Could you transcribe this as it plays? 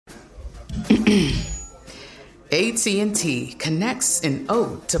AT&T connects an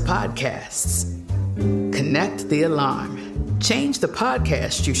ode to podcasts. Connect the alarm. Change the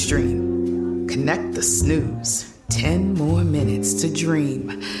podcast you stream. Connect the snooze. 10 more minutes to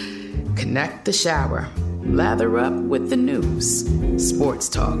dream. Connect the shower. Lather up with the news. Sports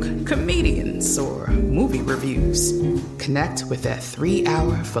talk, comedians, or movie reviews. Connect with that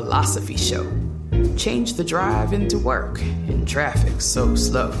 3-hour philosophy show. Change the drive into work in traffic so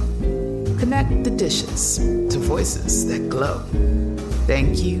slow. Connect the dishes to voices that glow.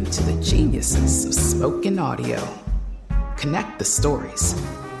 Thank you to the geniuses of spoken audio. Connect the stories.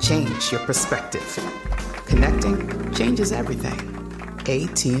 Change your perspective. Connecting changes everything.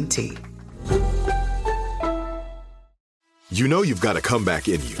 AT&T. You know you've got a comeback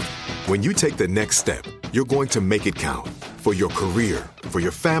in you. When you take the next step, you're going to make it count. For your career, for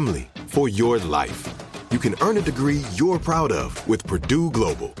your family, for your life. You can earn a degree you're proud of with Purdue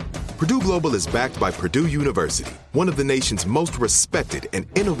Global. Purdue Global is backed by Purdue University, one of the nation's most respected and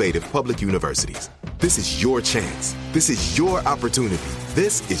innovative public universities. This is your chance. This is your opportunity.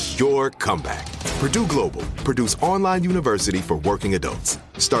 This is your comeback. Purdue Global, Purdue's online university for working adults.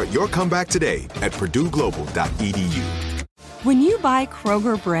 Start your comeback today at purdueglobal.edu. When you buy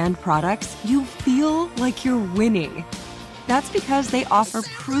Kroger brand products, you feel like you're winning. That's because they offer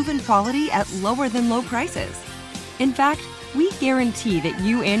proven quality at lower than low prices. In fact, we guarantee that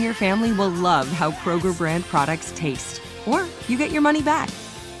you and your family will love how Kroger brand products taste, or you get your money back.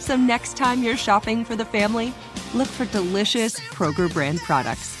 So next time you're shopping for the family, look for delicious Kroger brand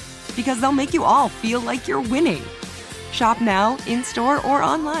products, because they'll make you all feel like you're winning. Shop now, in-store, or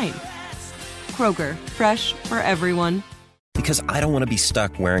online. Kroger, fresh for everyone. Because I don't want to be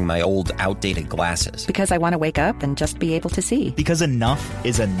stuck wearing my old, outdated glasses. Because I want to wake up and just be able to see. Because enough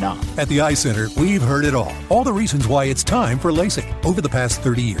is enough. At the Eye Center, we've heard it all. All the reasons why it's time for LASIK. Over the past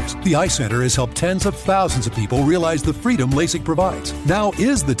 30 years, the Eye Center has helped tens of thousands of people realize the freedom LASIK provides. Now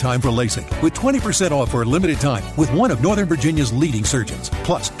is the time for LASIK, with 20% off for a limited time with one of Northern Virginia's leading surgeons.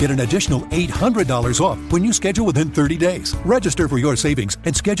 Plus, get an additional $800 off when you schedule within 30 days. Register for your savings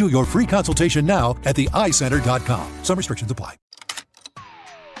and schedule your free consultation now at theeyecenter.com. Some restrictions apply.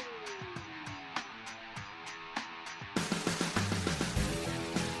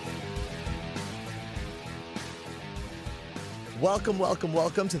 Welcome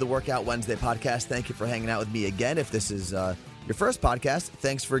to the Workout Wednesday podcast. Thank you for hanging out with me again. If this is your first podcast,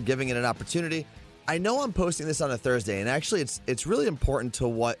 thanks for giving it an opportunity. I know I'm posting this on a Thursday, and actually it's really important to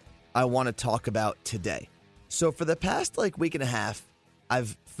what I want to talk about today. So for the past week and a half,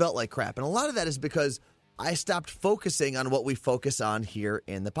 I've felt like crap, and a lot of that is because I stopped focusing on what we focus on here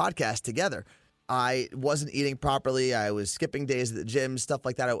in the podcast together. I wasn't eating properly. I was skipping days at the gym, stuff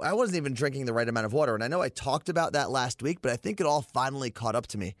like that. I wasn't even drinking the right amount of water. And I know I talked about that last week, but I think it all finally caught up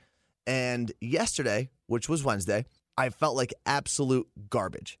to me. And yesterday, which was Wednesday, I felt like absolute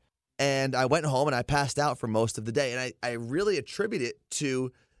garbage. And I went home and I passed out for most of the day. And I really attribute it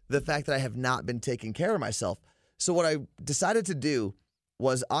to the fact that I have not been taking care of myself. So what I decided to do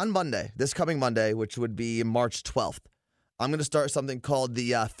was on Monday, this coming Monday, which would be March 12th, I'm going to start something called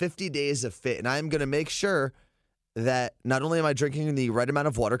the 50 Days of Fit, and I'm going to make sure that not only am I drinking the right amount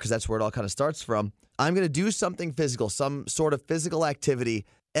of water, because that's where it all kind of starts from, I'm going to do something physical, some sort of physical activity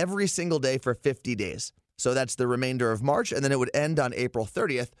every single day for 50 days. So that's the remainder of March, and then it would end on April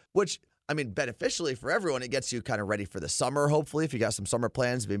 30th, which, beneficially for everyone, it gets you kind of ready for the summer, hopefully, if you got some summer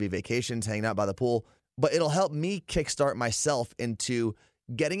plans, maybe vacations, hanging out by the pool. But it'll help me kickstart myself into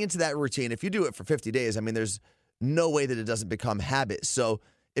getting into that routine. If you do it for 50 days, there's no way that it doesn't become habit. So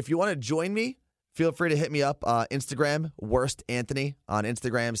if you want to join me, feel free to hit me up. Instagram, Worst Anthony on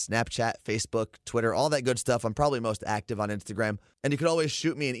Instagram, Snapchat, Facebook, Twitter, all that good stuff. I'm probably most active on Instagram. And you can always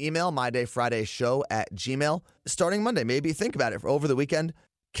shoot me an email, mydayfridayshow@gmail. Starting Monday, maybe think about it for over the weekend.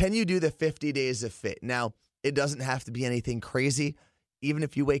 Can you do the 50 Days of Fit? Now, it doesn't have to be anything crazy. Even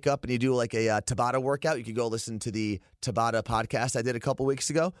if you wake up and you do like a Tabata workout, you could go listen to the Tabata podcast I did a couple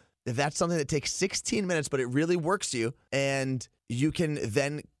weeks ago. If that's something that takes 16 minutes, but it really works you, and you can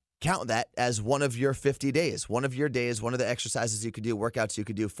then count that as one of your 50 days, one of your days, one of the exercises you could do, workouts you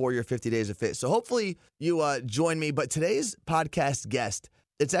could do for your 50 Days of Fit. So hopefully you join me. But today's podcast guest,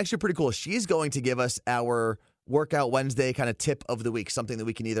 it's actually pretty cool. She's going to give us our Workout Wednesday kind of tip of the week, something that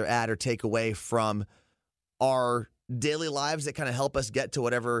we can either add or take away from our daily lives that kind of help us get to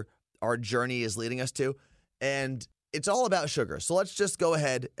whatever our journey is leading us to. And it's all about sugar. So let's just go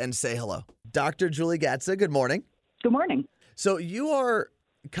ahead and say hello. Dr. Julie Gatza, good morning. Good morning. So you are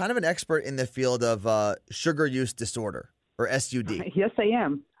kind of an expert in the field of sugar use disorder, or SUD. Yes, I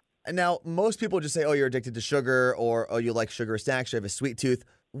am. And now, most people just say, oh, you're addicted to sugar, or oh, you like sugar snacks, you have a sweet tooth.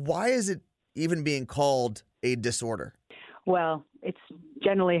 Why is it even being called a disorder? Well, it's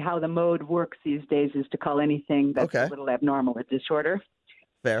generally how the mode works these days is to call anything that's Okay. a little abnormal a disorder.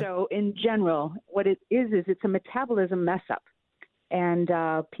 Fair. So in general, what it is it's a metabolism mess up. And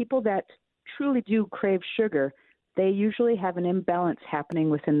people that truly do crave sugar, they usually have an imbalance happening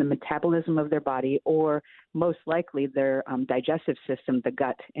within the metabolism of their body, or most likely their digestive system, the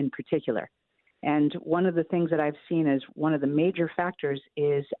gut in particular. And one of the things that I've seen is one of the major factors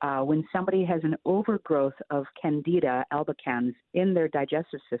is when somebody has an overgrowth of Candida albicans in their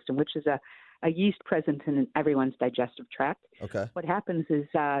digestive system, which is a yeast present in everyone's digestive tract. Okay. What happens is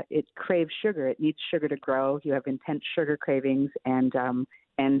it craves sugar. It needs sugar to grow. You have intense sugar cravings, and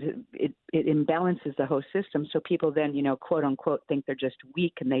it imbalances the whole system. So people then, quote unquote, think they're just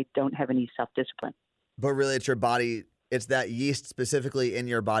weak and they don't have any self-discipline. But really, it's your body. It's that yeast specifically in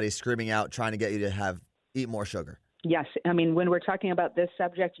your body screaming out, trying to get you to eat more sugar. Yes. I mean, when we're talking about this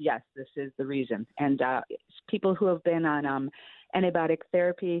subject, yes, this is the reason. And people who have been on antibiotic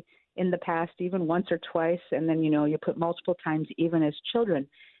therapy in the past, even once or twice, and then, you put multiple times, even as children,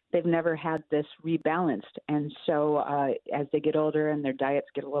 they've never had this rebalanced. And so as they get older and their diets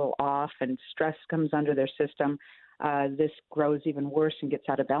get a little off and stress comes under their system, this grows even worse and gets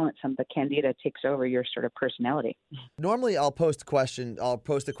out of balance, and the Candida takes over your sort of personality. Normally, I'll post a question to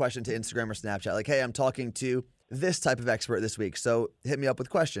Instagram or Snapchat, like, hey, I'm talking to this type of expert this week, so hit me up with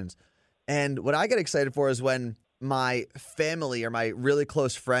questions. And what I get excited for is when my family or my really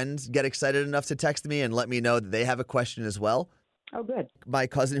close friends get excited enough to text me and let me know that they have a question as well. Oh, good. My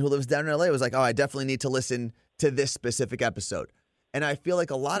cousin who lives down in LA was like, oh, I definitely need to listen to this specific episode. And I feel like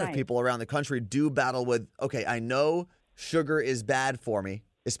a lot of people around the country do battle with, okay, I know sugar is bad for me,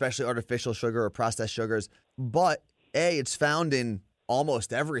 especially artificial sugar or processed sugars, but A, it's found in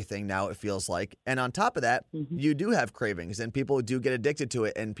almost everything now, it feels like. And on top of that, you do have cravings and people do get addicted to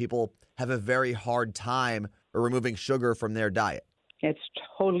it, and people have a very hard time removing sugar from their diet. It's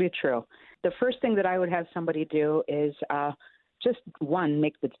totally true. The first thing that I would have somebody do is just one,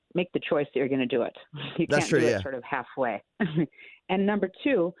 make the choice that you're going to do it. You That's can't true, do yeah. it sort of halfway. And number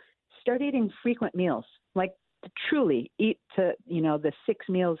two, start eating frequent meals. Like truly eat to the 6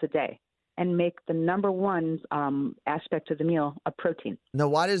 meals a day, and make the number one aspect of the meal a protein. Now,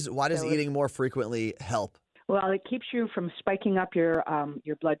 why does eating more frequently help? Well, it keeps you from spiking up your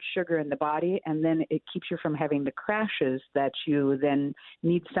blood sugar in the body, and then it keeps you from having the crashes that you then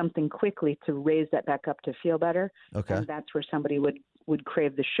need something quickly to raise that back up to feel better. Okay. And that's where somebody would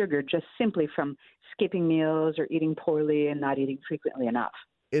crave the sugar just simply from skipping meals or eating poorly and not eating frequently enough.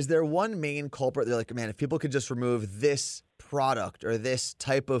 Is there one main culprit? They're like, man, if people could just remove this product or this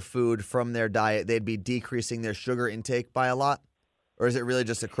type of food from their diet, they'd be decreasing their sugar intake by a lot? Or is it really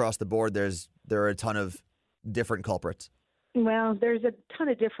just across the board? There are a ton of different culprits? Well, there's a ton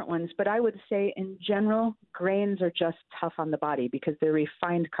of different ones, but I would say in general, grains are just tough on the body because they're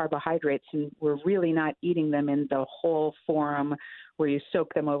refined carbohydrates, and we're really not eating them in the whole form where you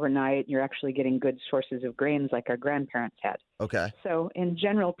soak them overnight and you're actually getting good sources of grains like our grandparents had. Okay. So in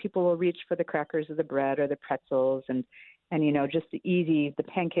general, people will reach for the crackers or the bread or the pretzels and just the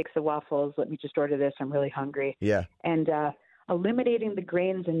pancakes, the waffles. Let me just order this. I'm really hungry. Yeah. And eliminating the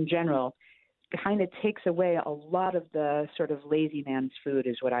grains in general kind of takes away a lot of the sort of lazy man's food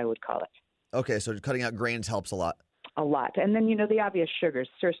is what I would call it. Okay, so cutting out grains helps a lot. A lot. And then, the obvious sugars.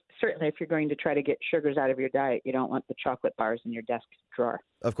 Certainly, if you're going to try to get sugars out of your diet, you don't want the chocolate bars in your desk drawer.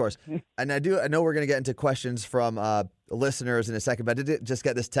 Of course. And I know we're going to get into questions from listeners in a second, but I did just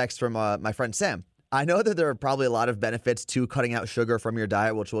get this text from my friend Sam. I know that there are probably a lot of benefits to cutting out sugar from your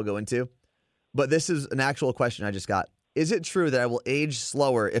diet, which we'll go into, but this is an actual question I just got. Is it true that I will age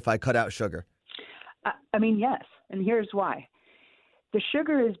slower if I cut out sugar? I mean, yes, and here's why. The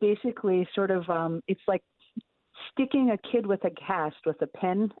sugar is basically sort of, it's like sticking a kid with a cast with a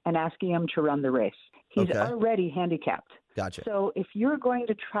pen and asking him to run the race. He's already handicapped. Gotcha. So if you're going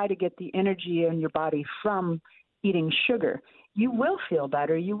to try to get the energy in your body from eating sugar, you will feel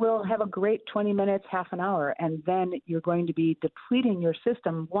better. You will have a great 20 minutes, half an hour, and then you're going to be depleting your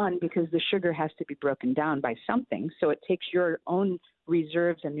system, one, because the sugar has to be broken down by something. So it takes your own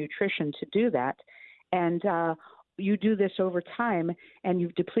reserves and nutrition to do that. And you do this over time, and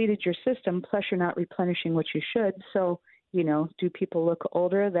you've depleted your system, plus you're not replenishing what you should. So, do people look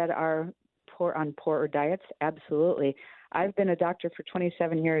older that are on poorer diets? Absolutely. I've been a doctor for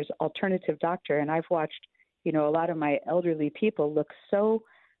 27 years, alternative doctor, and I've watched, a lot of my elderly people look so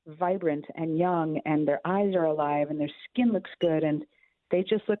vibrant and young, and their eyes are alive, and their skin looks good, and they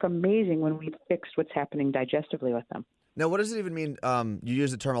just look amazing when we've fixed what's happening digestively with them. Now, what does it even mean? You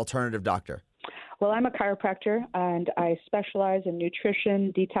use the term alternative doctor. Well, I'm a chiropractor, and I specialize in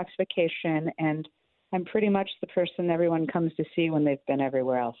nutrition, detoxification, and I'm pretty much the person everyone comes to see when they've been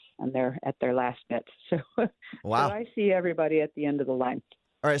everywhere else and they're at their last bit. So, wow. So I see everybody at the end of the line.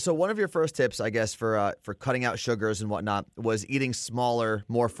 All right, so one of your first tips, I guess, for cutting out sugars and whatnot was eating smaller,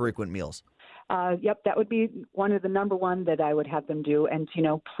 more frequent meals. Yep, that would be one of the number one that I would have them do. And,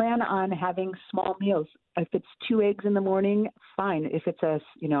 plan on having small meals. If it's 2 eggs in the morning, fine. If it's a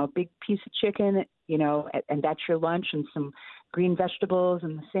big piece of chicken, and that's your lunch, and some green vegetables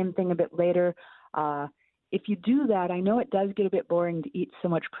and the same thing a bit later. If you do that, I know it does get a bit boring to eat so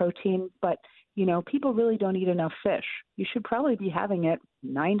much protein, but people really don't eat enough fish. You should probably be having it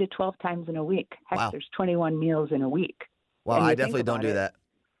 9 to 12 times in a week. Heck, wow. There's 21 meals in a week. Wow, I definitely don't do that.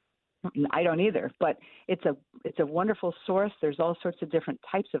 I don't either, but it's a wonderful source. There's all sorts of different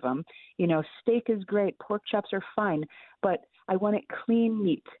types of them. Steak is great. Pork chops are fine, but I want it clean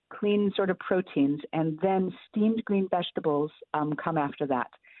meat, clean sort of proteins, and then steamed green vegetables come after that.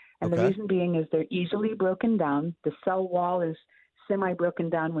 And Okay. The reason being is they're easily broken down. The cell wall is semi-broken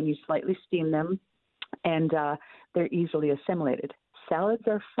down when you slightly steam them, and they're easily assimilated. Salads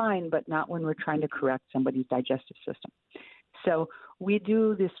are fine, but not when we're trying to correct somebody's digestive system. So we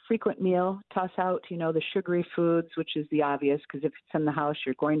do this frequent meal, toss out, the sugary foods, which is the obvious, because if it's in the house,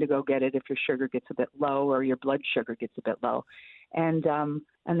 you're going to go get it if your sugar gets a bit low or your blood sugar gets a bit low. And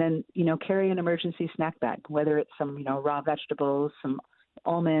then, carry an emergency snack bag, whether it's some, raw vegetables, some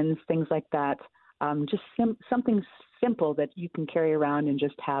almonds, things like that. Just something simple that you can carry around and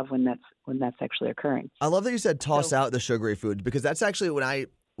just have when that's actually occurring. I love that you said toss out the sugary foods, because that's actually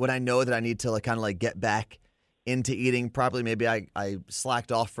when I know that I need to kind of get back into eating properly. Maybe I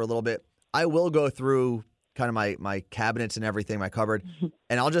slacked off for a little bit. I will go through kind of my cabinets and everything, my cupboard,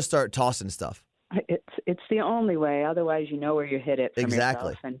 and I'll just start tossing stuff. It's the only way. Otherwise, where you hit it from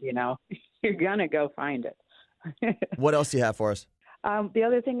exactly. yourself, and you're gonna go find it. What else do you have for us? The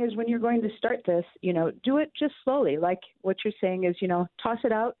other thing is when you're going to start this, do it just slowly. Like what you're saying is, toss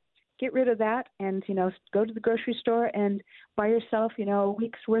it out, get rid of that, and go to the grocery store and buy yourself, a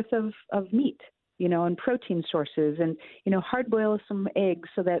week's worth of meat. And protein sources, and hard boil some eggs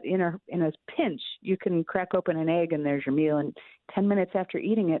so that in a pinch you can crack open an egg and there's your meal. And 10 minutes after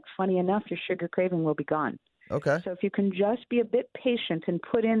eating it, funny enough, your sugar craving will be gone. Okay. So if you can just be a bit patient and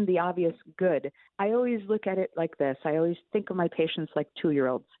put in the obvious good, I always look at it like this. I always think of my patients like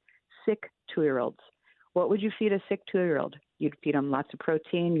 2-year-olds, sick 2-year-olds. What would you feed a sick 2-year-old? You'd feed them lots of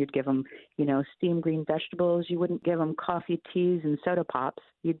protein. You'd give them, steamed green vegetables. You wouldn't give them coffee, teas, and soda pops.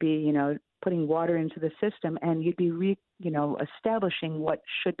 You'd be, putting water into the system, and you'd be, establishing what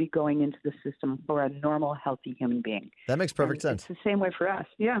should be going into the system for a normal, healthy human being. That makes perfect sense. It's the same way for us.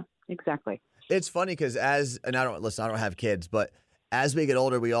 Yeah, exactly. It's funny because I don't have kids, but as we get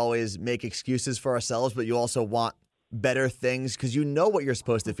older, we always make excuses for ourselves, but you also want better things because you know what you're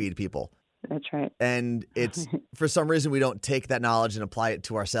supposed to feed people. That's right. And it's, for some reason, we don't take that knowledge and apply it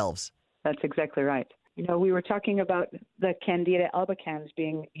to ourselves. That's exactly right. We were talking about the Candida albicans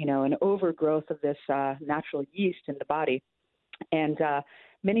being, an overgrowth of this natural yeast in the body. And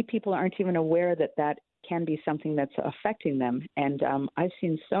many people aren't even aware that can be something that's affecting them. And I've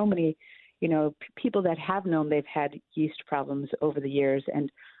seen so many, people that have known they've had yeast problems over the years.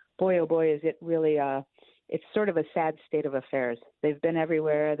 And boy, oh boy, is it really it's sort of a sad state of affairs. They've been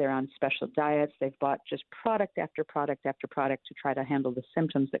everywhere. They're on special diets. They've bought just product after product after product to try to handle the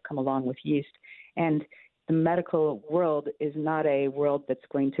symptoms that come along with yeast. And the medical world is not a world that's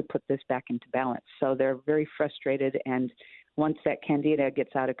going to put this back into balance. So they're very frustrated. And once that candida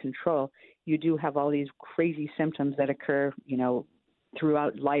gets out of control, you do have all these crazy symptoms that occur,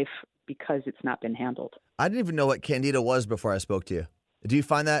 throughout life because it's not been handled. I didn't even know what candida was before I spoke to you. Do you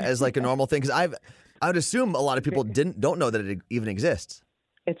find that as a normal thing? Because I would assume a lot of people don't know that it even exists.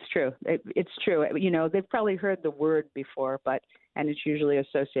 It's true. It's true. They've probably heard the word before, and it's usually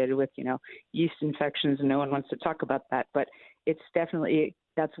associated with, yeast infections, and no one wants to talk about that. But it's definitely,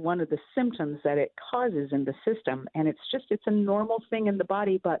 that's one of the symptoms that it causes in the system. And it's a normal thing in the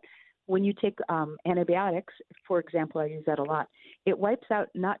body. But when you take antibiotics, for example, I use that a lot, it wipes out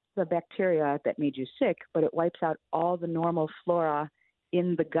not the bacteria that made you sick, but it wipes out all the normal flora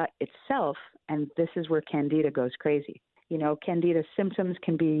in the gut itself, and this is where candida goes crazy. Candida symptoms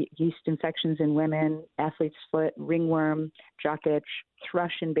can be yeast infections in women, athlete's foot, ringworm, jock itch,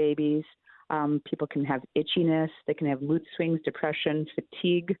 thrush in babies. People can have itchiness. They can have mood swings, depression,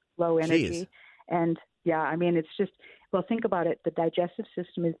 fatigue, low energy. Jeez. And, it's just, think about it. The digestive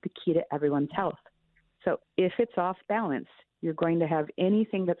system is the key to everyone's health. So if it's off balance, you're going to have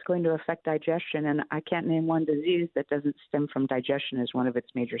anything that's going to affect digestion. And I can't name one disease that doesn't stem from digestion as one of its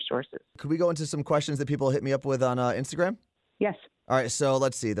major sources. Could we go into some questions that people hit me up with on Instagram? Yes. All right, so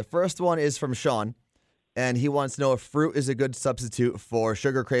let's see. The first one is from Sean. and he wants to know if fruit is a good substitute for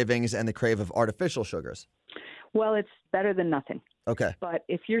sugar cravings and the crave of artificial sugars. Well, it's better than nothing. Okay. But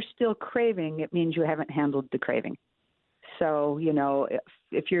if you're still craving, it means you haven't handled the craving. So,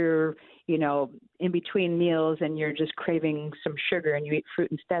 if you're, in between meals and you're just craving some sugar and you eat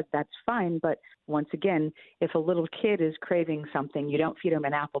fruit instead, that's fine. But once again, if a little kid is craving something, you don't feed them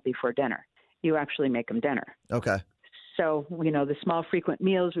an apple before dinner. You actually make them dinner. Okay. So, the small frequent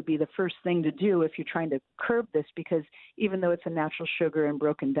meals would be the first thing to do if you're trying to curb this, because even though it's a natural sugar and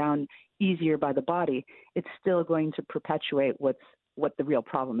broken down easier by the body, it's still going to perpetuate what the real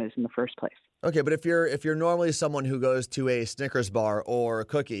problem is in the first place. Okay, but if you're normally someone who goes to a Snickers bar or a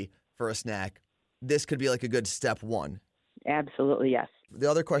cookie for a snack, this could be like a good step one. Absolutely, yes. The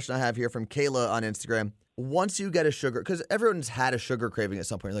other question I have here from Kayla on Instagram, once you get a sugar, because everyone's had a sugar craving at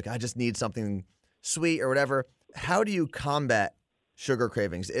some point, like, I just need something sweet or whatever. How do you combat sugar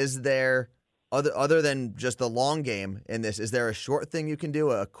cravings? Is there, other than just the long game in this, is there a short thing you can do,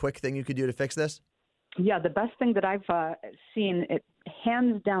 a quick thing you could do to fix this? Yeah, the best thing that I've seen,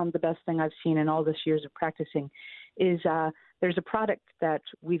 hands down the best thing I've seen in all this years of practicing, is there's a product that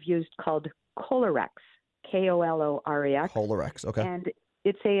we've used called Kolorex, Kolorex. Kolorex, okay. And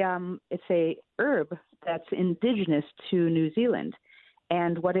it's a herb that's indigenous to New Zealand.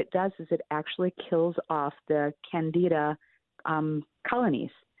 And what it does is it actually kills off the Candida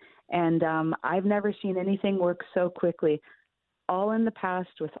colonies. And I've never seen anything work so quickly. All in the past,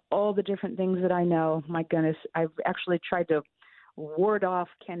 with all the different things that I know, my goodness, I've actually tried to ward off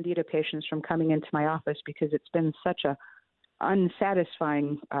Candida patients from coming into my office because it's been such a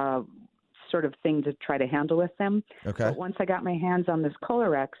unsatisfying sort of thing to try to handle with them. Okay. But once I got my hands on this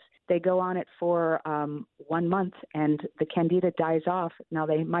Kolorex, they go on it for 1 month, and the Candida dies off. Now,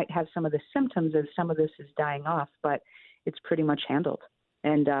 they might have some of the symptoms of some of this is dying off, but it's pretty much handled.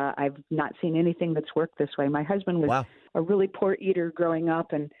 And I've not seen anything that's worked this way. My husband was a really poor eater growing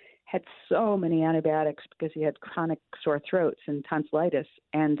up and had so many antibiotics because he had chronic sore throats and tonsillitis.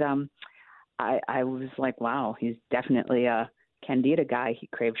 And I was like, wow, he's definitely a Candida guy. He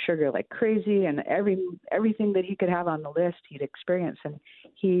craved sugar like crazy, and everything that he could have on the list he'd experienced. And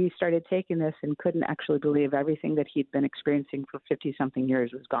he started taking this and couldn't actually believe everything that he'd been experiencing for 50-something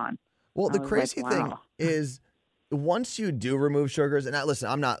years was gone. Well, the crazy thing is, once you do remove sugars, and listen,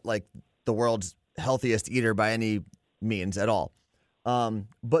 I'm not like the world's healthiest eater by any means at all.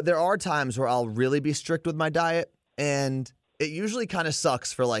 But there are times where I'll really be strict with my diet, and it usually kind of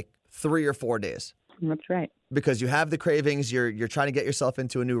sucks for like 3 or 4 days. That's right. Because you have the cravings, you're trying to get yourself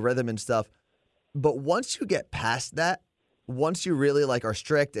into a new rhythm and stuff. But once you get past that, once you really like are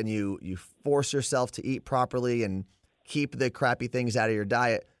strict and you force yourself to eat properly and keep the crappy things out of your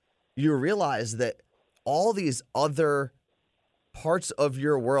diet, you realize that all these other parts of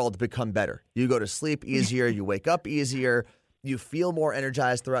your world become better. You go to sleep easier, you wake up easier, you feel more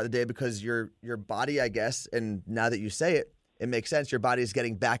energized throughout the day because your body, I guess, and now that you say it, it makes sense. Your body is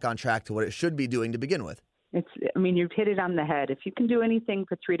getting back on track to what it should be doing to begin with. You've hit it on the head. If you can do anything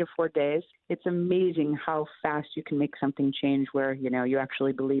for 3 to 4 days, it's amazing how fast you can make something change where, you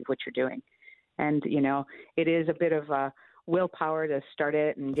actually believe what you're doing. And, it is a bit of willpower to start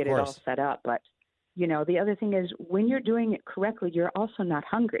it and get it all set up. But, the other thing is when you're doing it correctly, you're also not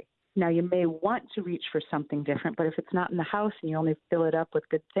hungry. Now, you may want to reach for something different, but if it's not in the house and you only fill it up with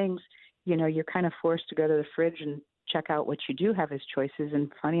good things, you're kind of forced to go to the fridge and check out what you do have as choices.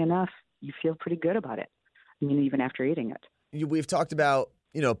 And funny enough, you feel pretty good about it. Even after eating it. We've talked about,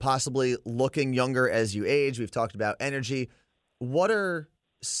 possibly looking younger as you age. We've talked about energy. What are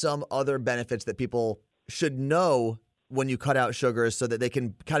some other benefits that people should know when you cut out sugars so that they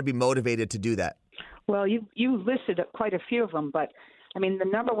can kind of be motivated to do that? Well, you listed quite a few of them, but the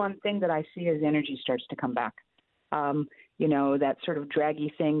number one thing that I see is energy starts to come back. That sort of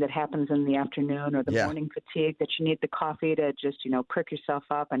draggy thing that happens in the afternoon or the morning fatigue that you need the coffee to just, perk yourself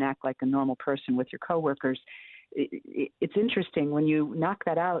up and act like a normal person with your coworkers. It's interesting when you knock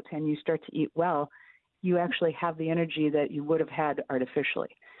that out and you start to eat well, you actually have the energy that you would have had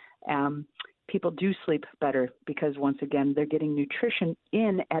artificially. People do sleep better because, once again, they're getting nutrition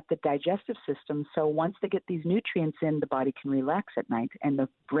in at the digestive system. So once they get these nutrients in, the body can relax at night and the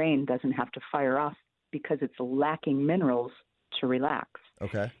brain doesn't have to fire off because it's lacking minerals to relax.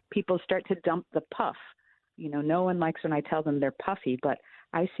 Okay. People start to dump the puff. No one likes when I tell them they're puffy, but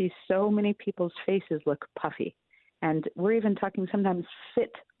I see so many people's faces look puffy. And we're even talking sometimes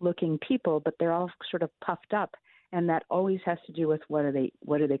fit-looking people, but they're all sort of puffed up. And that always has to do with what are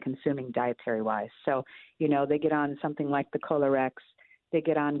they consuming dietary-wise. So, they get on something like the Kolorex. They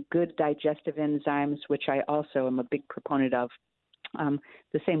get on good digestive enzymes, which I also am a big proponent of.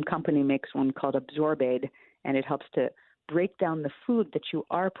 The same company makes one called Absorbaid, and it helps to break down the food that you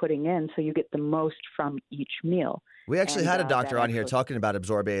are putting in so you get the most from each meal. We actually had a doctor on here talking about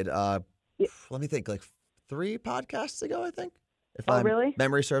Absorbaid. Let me think, like 3 podcasts ago, I think. If really?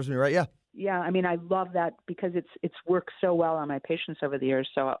 Memory serves me right, yeah. Yeah, I mean, I love that because it's worked so well on my patients over the years.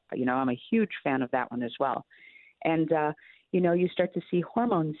 So, I'm a huge fan of that one as well. And, you start to see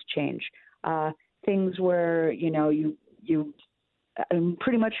hormones change, things where, you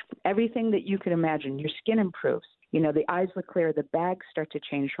pretty much everything that you can imagine. Your skin improves. The eyes look clear. The bags start to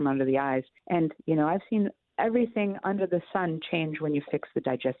change from under the eyes. And, I've seen everything under the sun change when you fix the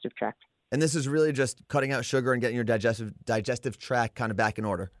digestive tract. And this is really just cutting out sugar and getting your digestive tract kind of back in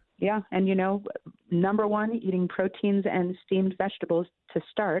order. Yeah, and number one, eating proteins and steamed vegetables to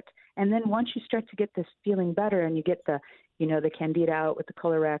start. And then once you start to get this feeling better and you get the candida out with the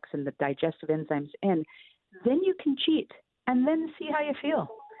Colorex and the digestive enzymes in, then you can cheat and then see how you feel.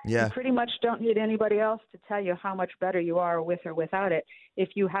 Yeah. You pretty much don't need anybody else to tell you how much better you are with or without it. If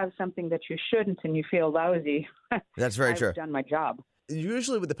you have something that you shouldn't and you feel lousy, that's very true. I've done my job.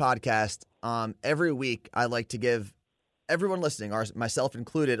 Usually with the podcast, every week I like to give everyone listening, myself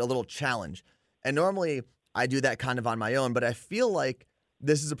included, a little challenge. And normally I do that kind of on my own, but I feel like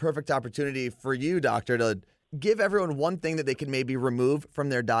this is a perfect opportunity for you, doctor, to give everyone one thing that they can maybe remove from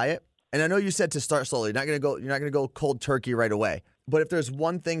their diet. And I know you said to start slowly. You're not going to go cold turkey right away. But if there's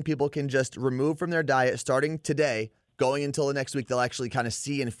one thing people can just remove from their diet starting today, going until the next week, they'll actually kind of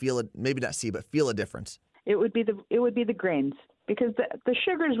see and feel it, maybe not see, but feel a difference. It would be the grains, because the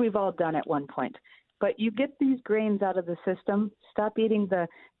sugars we've all done at one point. But you get these grains out of the system, stop eating the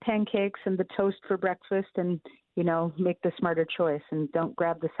pancakes and the toast for breakfast and, make the smarter choice, and don't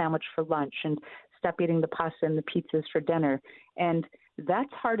grab the sandwich for lunch, and stop eating the pasta and the pizzas for dinner. And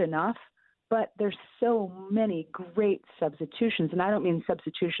that's hard enough, but there's so many great substitutions. And I don't mean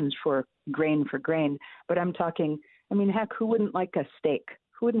substitutions for grain, but I'm talking, heck, who wouldn't like a steak?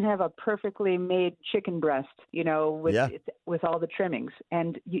 Who wouldn't have a perfectly made chicken breast, with all the trimmings?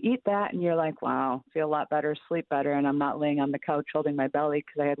 And you eat that and you're like, wow, feel a lot better, sleep better, and I'm not laying on the couch holding my belly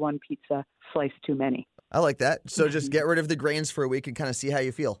because I had one pizza slice too many. I like that. So just get rid of the grains for a week and kind of see how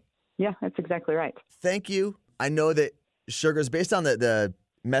you feel. Yeah, that's exactly right. Thank you. I know that sugars, based on the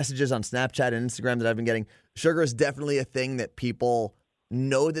messages on Snapchat and Instagram that I've been getting, sugar is definitely a thing that people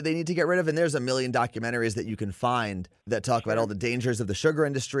know that they need to get rid of. And there's a million documentaries that you can find that talk about all the dangers of the sugar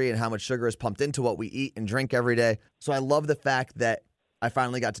industry and how much sugar is pumped into what we eat and drink every day. So I love the fact that I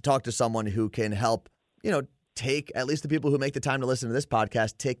finally got to talk to someone who can help, take at least the people who make the time to listen to this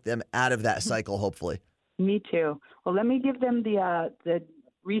podcast, take them out of that cycle, hopefully. Me too. Well, let me give them the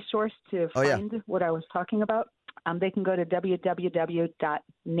resource to find what I was talking about. They can go to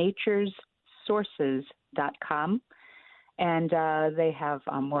www.naturesources.com. And they have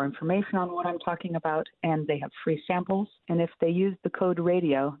more information on what I'm talking about, and they have free samples. And if they use the code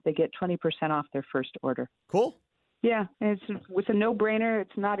RADIO, they get 20% off their first order. Cool. Yeah, it's a no-brainer.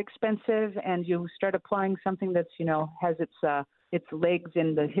 It's not expensive, and you start applying something that's has its legs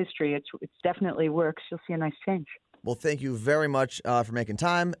in the history. It definitely works. You'll see a nice change. Well, thank you very much for making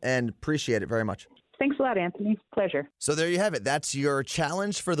time, and appreciate it very much. Thanks a lot, Anthony. Pleasure. So there you have it. That's your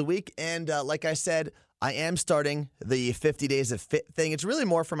challenge for the week. And like I said, I am starting the 50 Days of Fit thing. It's really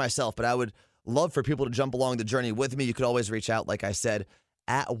more for myself, but I would love for people to jump along the journey with me. You could always reach out, like I said,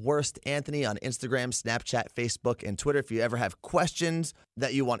 at Worst Anthony on Instagram, Snapchat, Facebook, and Twitter. If you ever have questions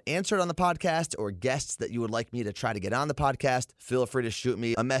that you want answered on the podcast or guests that you would like me to try to get on the podcast, feel free to shoot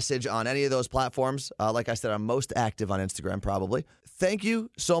me a message on any of those platforms. Like I said, I'm most active on Instagram, probably. Thank you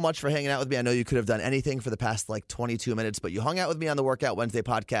so much for hanging out with me. I know you could have done anything for the past 22 minutes, but you hung out with me on the Workout Wednesday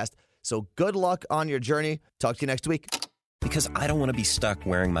podcast. So good luck on your journey. Talk to you next week. Because I don't want to be stuck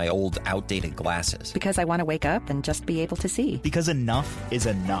wearing my old, outdated glasses. Because I want to wake up and just be able to see. Because enough is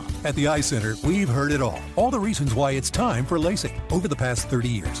enough. At the Eye Center, we've heard it all the reasons why it's time for LASIK. Over the past 30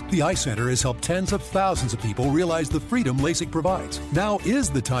 years, the Eye Center has helped tens of thousands of people realize the freedom LASIK provides. Now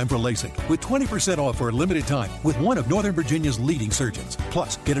is the time for LASIK, with 20% off for a limited time with one of Northern Virginia's leading surgeons.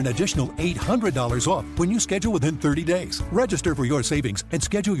 Plus, get an additional $800 off when you schedule within 30 days. Register for your savings and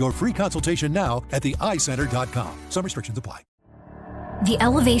schedule your free consultation now at theeyecenter.com. Some restrictions apply. The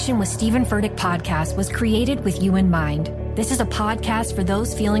Elevation with Stephen Furtick podcast was created with you in mind. This is a podcast for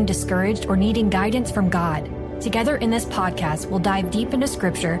those feeling discouraged or needing guidance from God. Together in this podcast, we'll dive deep into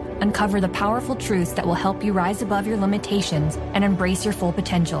Scripture, uncover the powerful truths that will help you rise above your limitations and embrace your full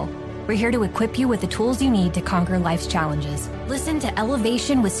potential. We're here to equip you with the tools you need to conquer life's challenges. Listen to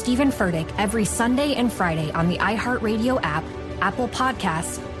Elevation with Stephen Furtick every Sunday and Friday on the iHeartRadio app, Apple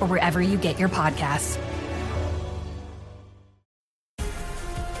Podcasts, or wherever you get your podcasts.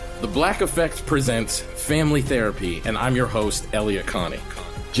 The Black Effect presents Family Therapy, and I'm your host, Elliot Connie.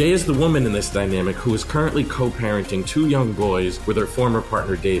 Jay is the woman in this dynamic who is currently co-parenting 2 young boys with her former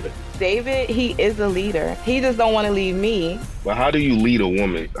partner, David. David, he is a leader. He just don't want to leave me. But how do you lead a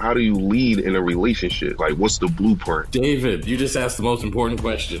woman? How do you lead in a relationship? Like, what's the blueprint? David, you just asked the most important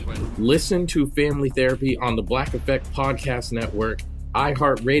question. Listen to Family Therapy on the Black Effect Podcast Network,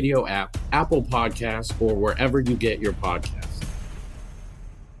 iHeartRadio app, Apple Podcasts, or wherever you get your podcasts.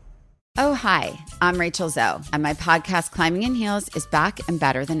 Oh, hi, I'm Rachel Zoe, and my podcast, Climbing in Heels, is back and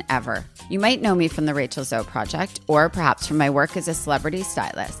better than ever. You might know me from the Rachel Zoe Project, or perhaps from my work as a celebrity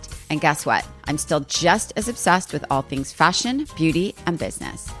stylist. And guess what? I'm still just as obsessed with all things fashion, beauty, and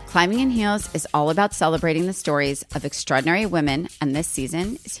business. Climbing in Heels is all about celebrating the stories of extraordinary women, and this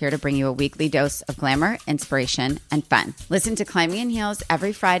season is here to bring you a weekly dose of glamour, inspiration, and fun. Listen to Climbing in Heels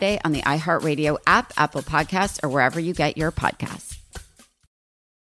every Friday on the iHeartRadio app, Apple Podcasts, or wherever you get your podcasts.